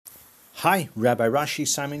Hi, Rabbi Rashi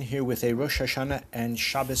Simon here with a Rosh HaShana and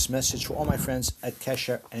Shabbos message for all my friends at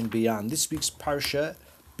KvCh and beyond. This week's Parsha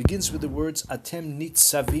begins with the words Atem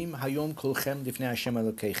nitzavim hayom kulchem lifnei Hashem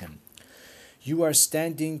Elokeichem. You are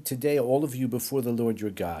standing today, all of you, before the Lord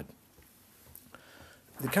your God.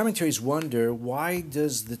 The commentaries wonder, why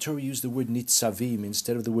does the Torah use the word nitzavim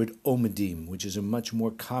instead of the word omedim, which is a much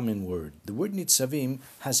more common word? The word nitzavim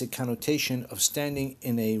has a connotation of standing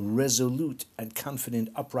in a resolute and confident,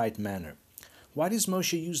 upright manner. Why does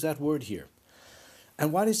Moshe use that word here?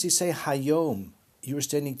 And why does he say hayom, you are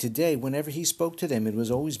standing today? Whenever he spoke to them, it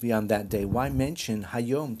was always beyond that day. Why mention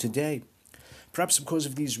hayom, today? Perhaps because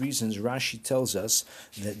of these reasons, Rashi tells us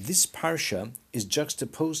that this parsha is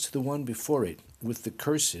juxtaposed to the one before it with the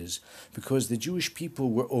curses, because the Jewish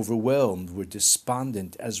people were overwhelmed, were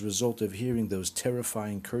despondent as a result of hearing those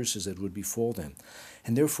terrifying curses that would befall them.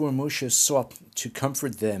 And therefore Moshe sought to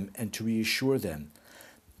comfort them and to reassure them,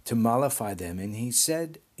 to mollify them. And he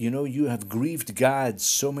said, you have grieved God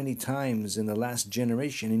so many times in the last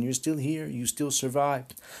generation, and you're still here, you still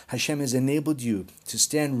survived. Hashem has enabled you to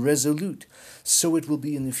stand resolute. So it will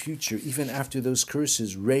be in the future. Even after those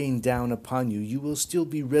curses rain down upon you, you will still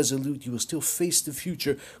be resolute. You will still face the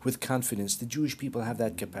future with confidence. The Jewish people have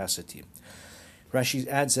that capacity. Rashi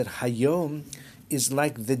adds that Hayom is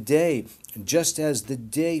like the day, just as the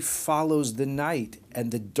day follows the night,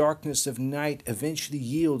 and the darkness of night eventually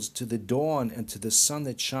yields to the dawn and to the sun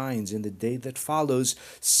that shines in the day that follows.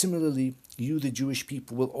 Similarly, you, the Jewish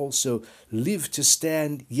people, will also live to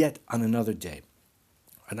stand yet on another day.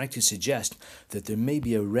 I'd like to suggest that there may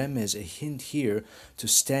be a remez, a hint here, to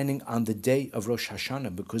standing on the day of Rosh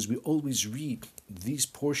HaShana, because we always read these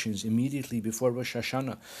portions immediately before Rosh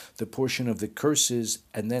HaShana. The portion of the curses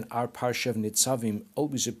and then our Parsha of Nitzavim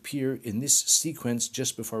always appear in this sequence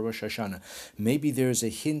just before Rosh HaShana. Maybe there's a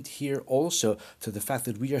hint here also to the fact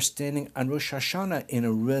that we are standing on Rosh HaShana in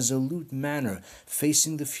a resolute manner,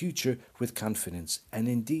 facing the future with confidence. And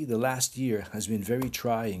indeed, the last year has been very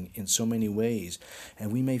trying in so many ways,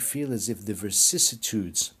 and we may feel as if the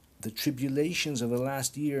vicissitudes, the tribulations of the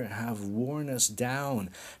last year have worn us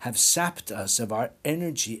down, have sapped us of our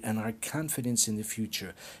energy and our confidence in the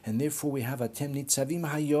future. And therefore we have Atem Nitzavim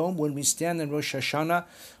Hayom. When we stand in Rosh Hashanah,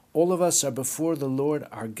 all of us are before the Lord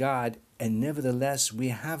our God, and nevertheless we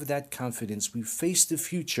have that confidence. We face the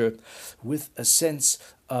future with a sense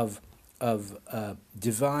of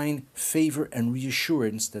divine favor and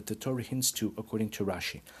reassurance that the Torah hints to according to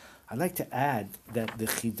Rashi. I'd like to add that the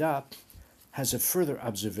Chidah has a further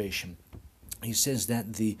observation. He says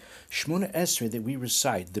that the Shmona Esrei that we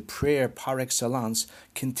recite, the prayer par excellence,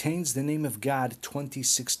 contains the name of God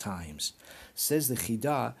 26 times. Says the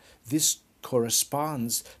Chidah, this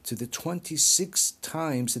corresponds to the 26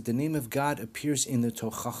 times that the name of God appears in the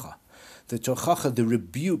Tochacha. The Tochacha, the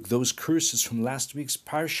rebuke, those curses from last week's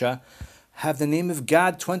Parsha, have the name of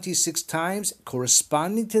God 26 times.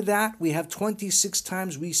 Corresponding to that, we have 26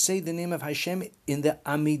 times we say the name of Hashem in the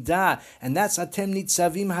Amidah, and that's Atem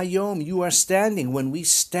Nitzavim Hayom. You are standing. When we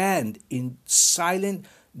stand in silent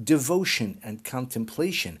devotion and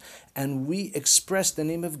contemplation, and we express the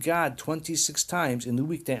name of God 26 times in the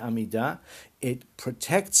weekday Amidah, it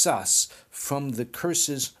protects us from the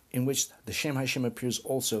curses in which the Shem Hashem appears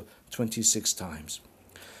also 26 times.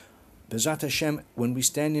 B'ezrat Hashem, when we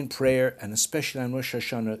stand in prayer, and especially on Rosh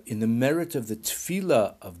Hashanah, in the merit of the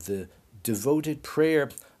tefillah, of the devoted prayer,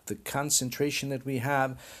 the concentration that we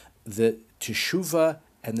have, the teshuvah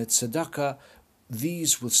and the tzedakah,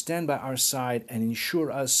 these will stand by our side and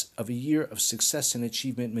ensure us of a year of success and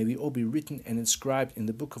achievement. May we all be written and inscribed in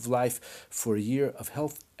the book of life for a year of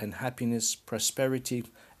health and happiness, prosperity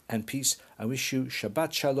and peace. I wish you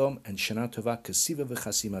Shabbat Shalom and Shana Tova, Kesiva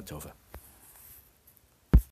v'Chasima Tova.